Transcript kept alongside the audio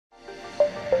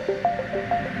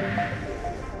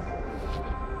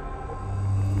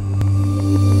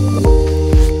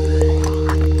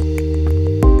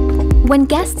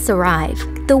guests arrive,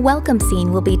 the welcome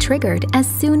scene will be triggered as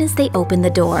soon as they open the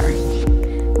door.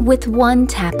 With one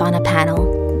tap on a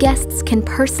panel, guests can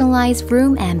personalize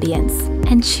room ambience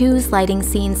and choose lighting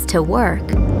scenes to work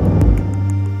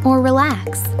or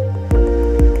relax.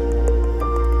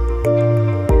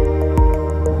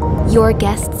 Your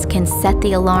guests can set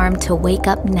the alarm to wake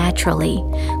up naturally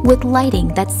with lighting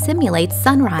that simulates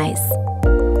sunrise.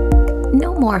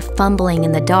 No more fumbling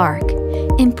in the dark.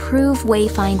 Improve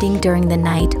wayfinding during the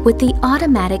night with the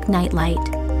automatic nightlight.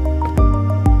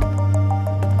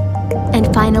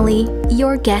 And finally,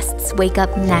 your guests wake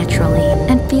up naturally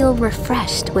and feel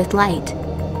refreshed with light.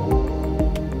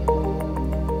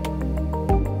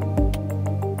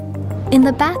 In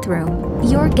the bathroom,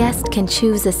 your guest can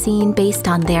choose a scene based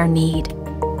on their need.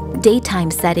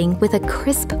 Daytime setting with a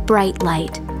crisp, bright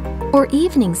light, or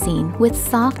evening scene with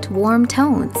soft, warm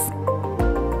tones.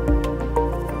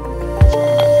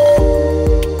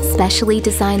 Specially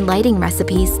designed lighting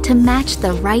recipes to match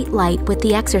the right light with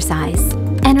the exercise.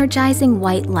 Energizing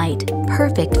white light,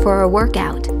 perfect for a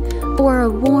workout, or a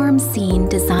warm scene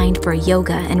designed for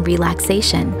yoga and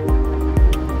relaxation.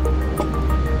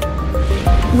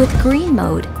 With green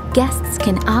mode, guests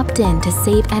can opt in to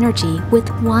save energy with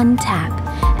one tap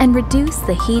and reduce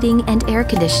the heating and air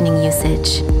conditioning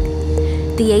usage.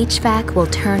 The HVAC will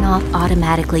turn off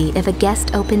automatically if a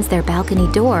guest opens their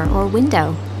balcony door or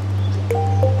window.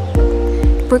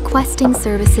 Requesting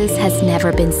services has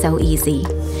never been so easy.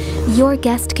 Your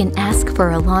guest can ask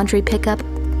for a laundry pickup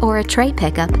or a tray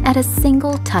pickup at a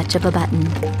single touch of a button.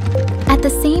 At the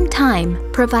same time,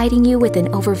 providing you with an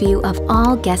overview of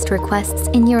all guest requests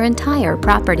in your entire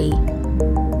property.